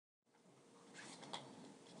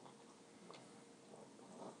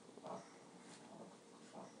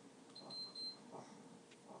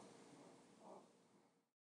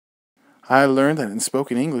I learned that in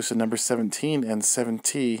spoken English, the number 17 and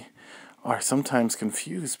 7T are sometimes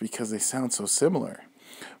confused because they sound so similar.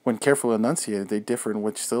 When carefully enunciated, they differ in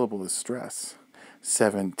which syllable is stressed.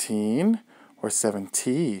 17 or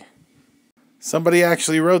 7T. Somebody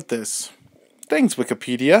actually wrote this. Thanks,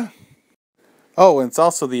 Wikipedia. Oh, and it's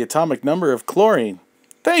also the atomic number of chlorine.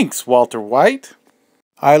 Thanks, Walter White.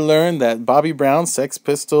 I learned that Bobby Brown, Sex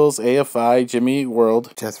Pistols, AFI, Jimmy Eat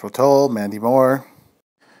World, Jethro Tull, Mandy Moore,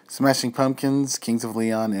 Smashing Pumpkins, Kings of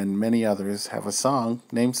Leon, and many others have a song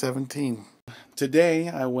named 17. Today,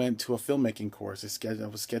 I went to a filmmaking course. I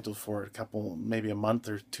was scheduled for maybe a month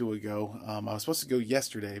or two ago. I was supposed to go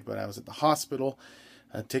yesterday, but I was at the hospital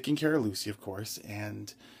taking care of Lucy, of course.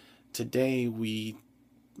 And today,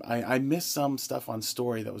 I missed some stuff on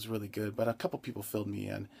story that was really good, but a couple people filled me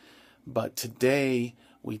in. But today,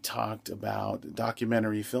 we talked about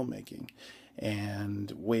documentary filmmaking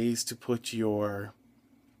and ways to put your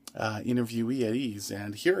interviewee at ease.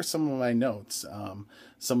 And here are some of my notes.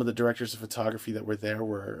 Some of the directors of photography that were there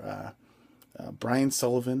were Brian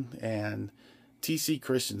Sullivan and T.C.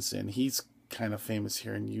 Christensen. He's kind of famous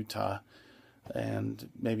here in Utah and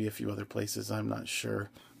maybe a few other places, I'm not sure.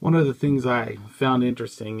 One of the things I found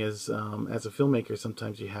interesting is as a filmmaker,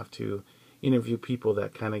 sometimes you have to interview people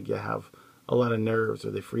that kind of have a lot of nerves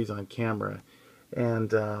or they freeze on camera.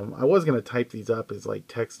 And I was going to type these up as like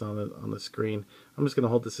text on the screen. I'm just going to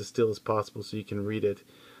hold this as still as possible so you can read it.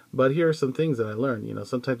 But here are some things that I learned. You know,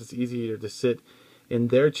 sometimes it's easier to sit in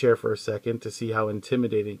their chair for a second to see how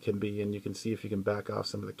intimidating it can be. And you can see if you can back off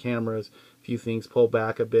some of the cameras, a few things, pull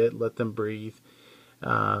back a bit, let them breathe.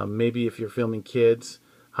 Maybe if you're filming kids,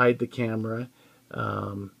 hide the camera.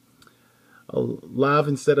 Lav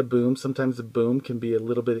instead of boom. Sometimes the boom can be a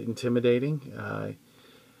little bit intimidating.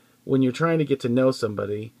 When you're trying to get to know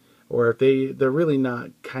somebody, or if they're really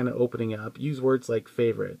not kind of opening up, use words like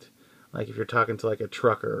favorite. Like if you're talking to like a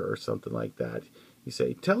trucker or something like that, you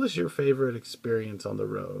say, tell us your favorite experience on the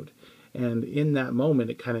road. And in that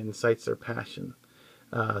moment, it kind of incites their passion.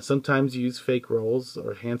 Sometimes you use fake rolls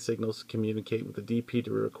or hand signals to communicate with the DP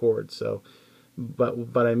to record. So,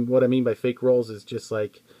 what I mean by fake rolls is just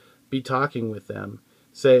like be talking with them.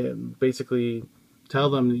 Say, basically, tell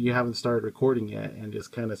them that you haven't started recording yet and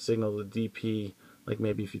just kind of signal the DP, like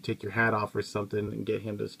maybe if you take your hat off or something and get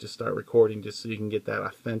him to just start recording just so you can get that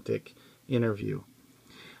authentic interview.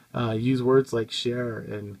 Use words like share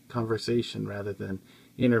and conversation rather than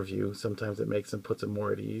interview. Sometimes it puts them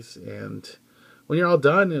more at ease. And when you're all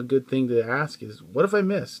done, a good thing to ask is, what have I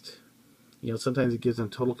missed? You know, sometimes it gives them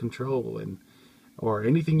total control or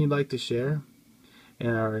anything you'd like to share.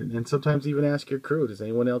 And sometimes even ask your crew, does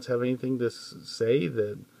anyone else have anything to say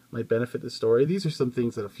that might benefit the story? These are some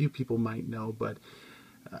things that a few people might know, but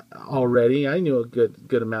already I knew a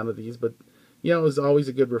good amount of these, but you know, it was always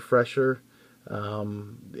a good refresher.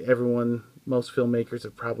 Most filmmakers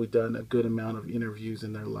have probably done a good amount of interviews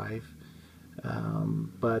in their life.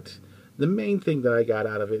 But the main thing that I got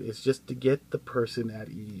out of it is just to get the person at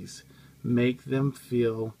ease. Make them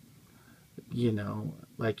feel, you know,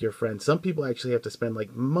 like your friend. Some people actually have to spend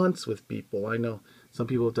like months with people. I know some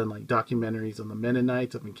people have done like documentaries on the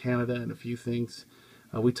Mennonites up in Canada and a few things.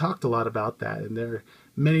 We talked a lot about that, and there are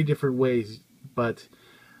many different ways, but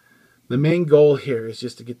the main goal here is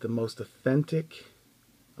just to get the most authentic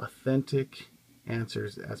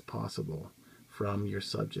answers as possible from your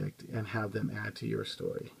subject and have them add to your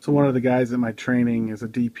story. So one of the guys in my training is a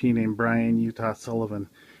DP named Brian Utah Sullivan.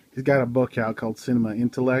 He's got a book out called Cinema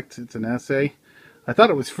Intellect. It's an essay. I thought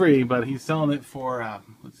it was free, but he's selling it for,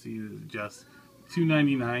 let's see, just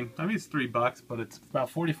 $2.99. I mean, it's $3, but it's about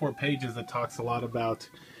 44 pages that talks a lot about...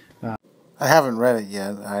 I haven't read it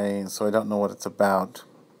yet, so I don't know what it's about.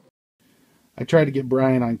 I tried to get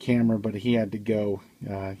Brian on camera, but he had to go.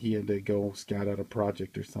 He had to go scout out a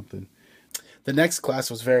project or something. The next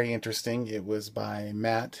class was very interesting. It was by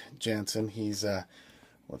Matt Jansen. He's, it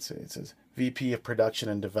says VP of Production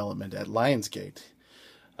and Development at Lionsgate.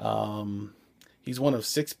 He's one of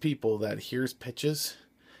 6 people that hears pitches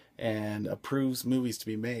and approves movies to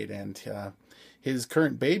be made. And his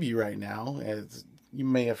current baby right now, as you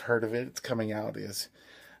may have heard of it, it's coming out, is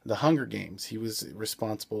The Hunger Games. He was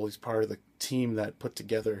responsible. He's part of the team that put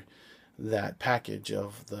together that package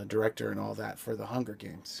of the director and all that for The Hunger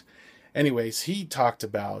Games. Anyways, he talked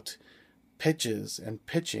about pitches and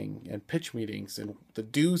pitching and pitch meetings and the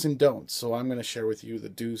do's and don'ts. So I'm going to share with you the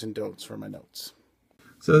do's and don'ts from my notes.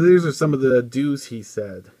 So these are some of the do's he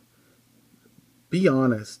said. Be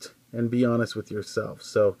honest, and be honest with yourself.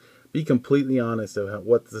 So be completely honest about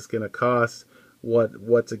what's this going to cost,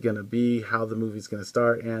 what's it going to be, how the movie's going to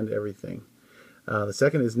start, and everything. The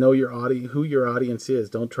second is know your who your audience is.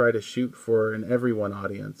 Don't try to shoot for an everyone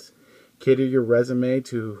audience. Cater your resume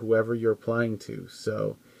to whoever you're applying to.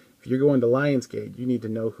 So if you're going to Lionsgate, you need to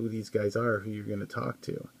know who these guys are, who you're going to talk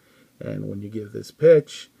to. And when you give this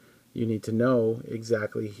pitch, you need to know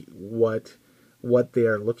exactly what they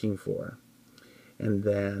are looking for. And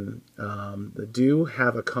then do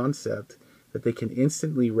have a concept that they can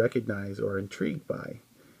instantly recognize or intrigued by.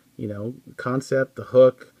 You know, concept, the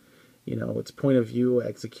hook, you know, it's point of view,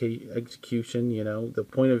 execution, you know. The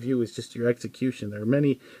point of view is just your execution. There are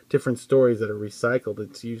many different stories that are recycled.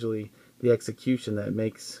 It's usually the execution that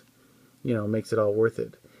makes it all worth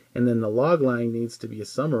it. And then the log line needs to be a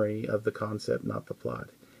summary of the concept, not the plot,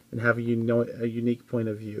 and have a unique point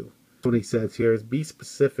of view. What he says here is be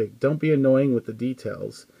specific. Don't be annoying with the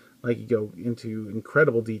details, like you go into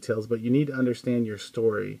incredible details, but you need to understand your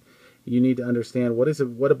story. You need to understand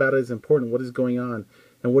what about it is important, what is going on,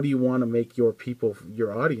 and what do you want to make your people,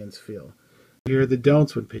 your audience feel. Here are the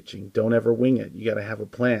don'ts when pitching. Don't ever wing it. You got to have a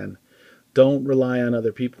plan. Don't rely on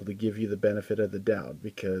other people to give you the benefit of the doubt,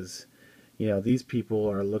 because you know, these people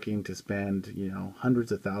are looking to spend, you know,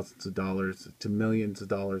 hundreds of thousands of dollars to millions of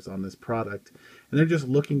dollars on this product. And they're just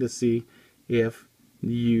looking to see if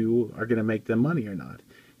you are going to make them money or not.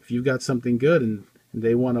 If you've got something good and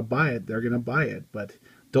they want to buy it, they're going to buy it. But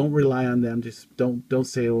don't rely on them. Just don't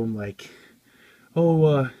say to them like,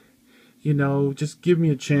 oh, you know, just give me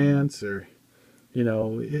a chance, or, you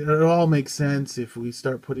know, it all makes sense if we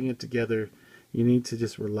start putting it together. You need to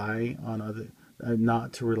just rely on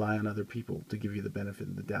not to rely on other people to give you the benefit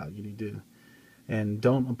of the doubt. You need to, and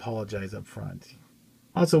don't apologize up front.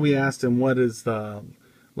 Also, we asked him what is the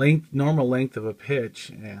normal length of a pitch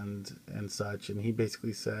and such, and he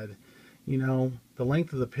basically said, you know, the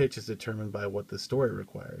length of the pitch is determined by what the story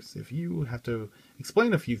requires. If you have to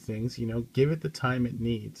explain a few things, you know, give it the time it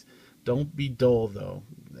needs. Don't be dull, though,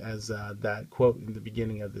 as that quote in the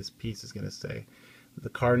beginning of this piece is going to say. The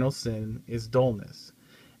cardinal sin is dullness.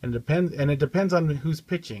 And it depends on who's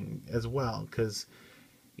pitching as well, because,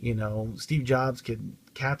 you know, Steve Jobs could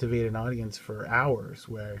captivate an audience for hours,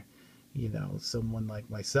 where, you know, someone like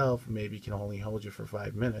myself maybe can only hold you for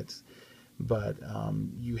 5 minutes. But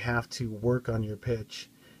you have to work on your pitch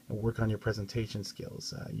and work on your presentation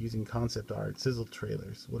skills, using concept art, sizzle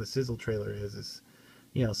trailers. What a sizzle trailer is,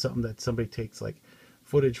 you know, something that somebody takes like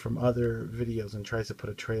footage from other videos and tries to put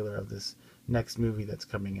a trailer of this next movie that's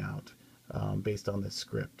coming out. Based on this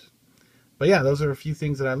script. But yeah, those are a few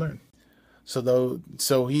things that I learned.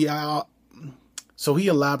 So he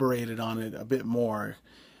elaborated on it a bit more,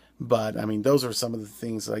 but I mean, those are some of the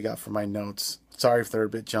things that I got from my notes. Sorry if they're a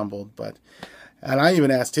bit jumbled, and I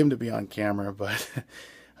even asked him to be on camera, but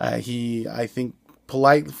he, I think,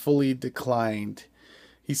 politely declined.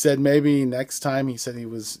 He said maybe next time. He said he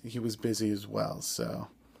was busy as well. So,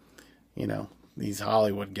 you know, these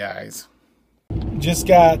Hollywood guys. Just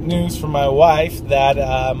got news from my wife that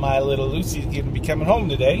my little Lucy is going to be coming home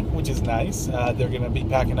today, which is nice. They're going to be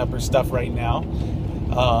packing up her stuff right now.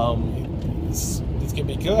 It's going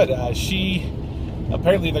to be good.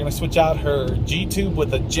 Apparently they're going to switch out her G-tube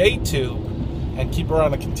with a J-tube and keep her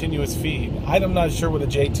on a continuous feed. I'm not sure what a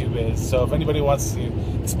J-tube is, so if anybody wants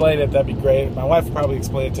to explain it, that'd be great. My wife will probably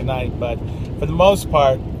explain it tonight, but for the most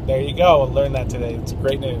part, there you go. I'll learn that today. It's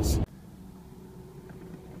great news.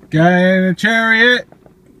 Guy in a chariot.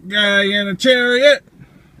 Guy in a chariot.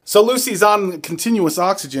 So Lucy's on continuous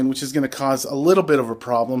oxygen, which is going to cause a little bit of a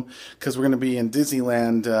problem because we're going to be in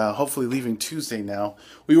Disneyland, hopefully leaving Tuesday now.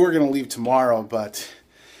 We were going to leave tomorrow, but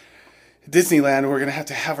Disneyland, we're going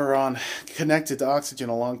to have her on connected to oxygen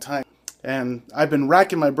a long time. And I've been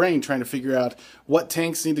racking my brain trying to figure out what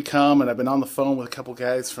tanks need to come, and I've been on the phone with a couple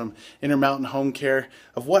guys from Intermountain Home Care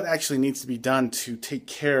of what actually needs to be done to take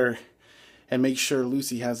care and make sure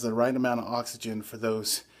Lucy has the right amount of oxygen for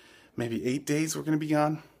those maybe 8 days we're going to be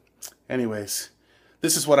gone. Anyways,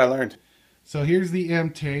 this is what I learned. So here's the M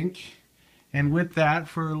tank. And with that,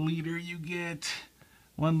 for a liter, you get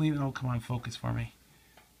 1 liter. Oh, come on, focus for me.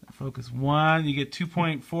 Focus 1. You get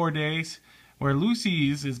 2.4 days. Where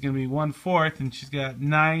Lucy's is going to be 1/4, and she's got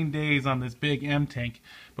 9 days on this big M tank.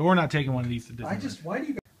 But we're not taking one of these to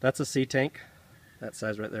Disneyland. That's a C tank. That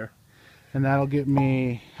size right there. And that'll get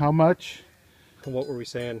me how much? What were we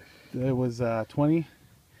saying? It was 20.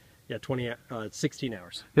 Yeah, 16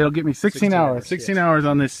 hours. It'll get me 16 hours. 16 yes. hours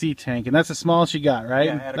on this sea tank, and that's the smallest you got, right?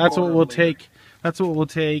 Yeah, that's what we'll take. That's what we'll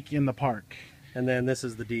take in the park. And then this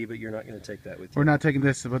is the D, but you're not going to take that with you. We're not taking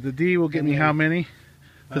this, but the D will get me how many?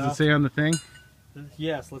 Does it say on the thing?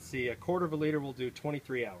 Yes, let's see. 1/4 of a liter will do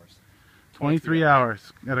 23 hours. 23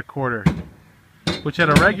 hours at 1/4. Which at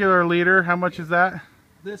a regular liter, how much is that?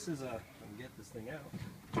 This is a. Get this thing out.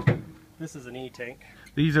 This is an E-tank.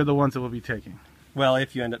 These are the ones that we'll be taking. Well,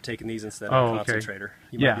 if you end up taking these instead of a concentrator.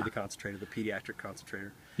 You might be the concentrator, the pediatric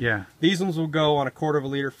concentrator. Yeah. These ones will go on a quarter of a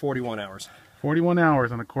liter, 41 hours. 41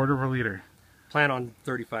 hours on a quarter of a liter. Plan on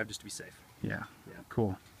 35 just to be safe. Yeah.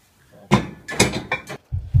 Cool.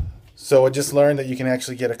 So I just learned that you can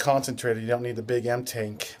actually get a concentrator. You don't need the big M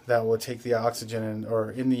tank that will take the oxygen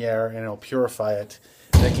or in the air and it'll purify it.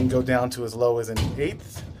 And it can go down to as low as an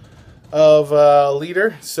eighth of a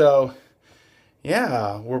liter. So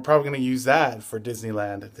yeah, we're probably going to use that for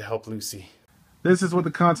Disneyland to help Lucy. This is what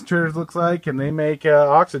the concentrators looks like, and they make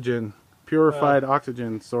oxygen, purified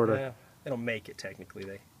oxygen, sort of. Yeah, they don't make it technically.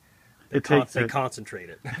 They concentrate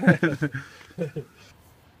it.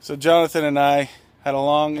 So Jonathan and I had a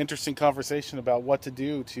long, interesting conversation about what to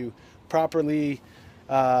do to properly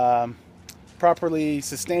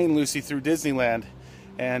sustain Lucy through Disneyland,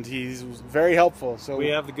 and he's very helpful. So we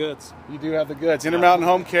have the goods. You do have the goods. Intermountain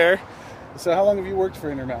Home Care. So how long have you worked for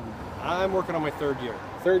Intermountain? I'm working on my third year.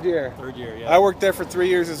 Third year? Third year, yeah. I worked there for 3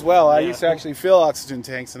 years as well. I used to actually fill oxygen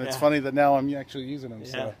tanks, and it's funny that now I'm actually using them.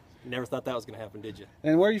 Yeah. So. Never thought that was going to happen, did you?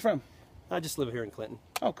 And where are you from? I just live here in Clinton.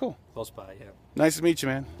 Oh, cool. Close by, yeah. Nice to meet you,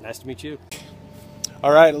 man. Nice to meet you.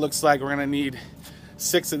 All right, it looks like we're going to need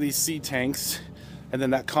 6 of these C tanks, and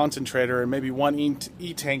then that concentrator, and maybe 1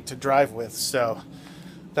 E tank to drive with. So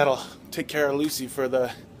that'll take care of Lucy for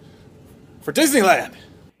Disneyland.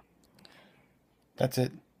 That's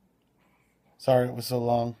it. Sorry it was so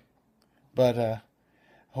long, but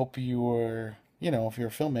hope you were, if you're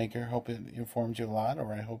a filmmaker, hope it informed you a lot,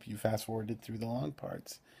 or I hope you fast forwarded through the long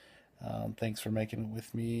parts. Thanks for making it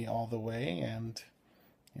with me all the way, and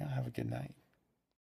have a good night.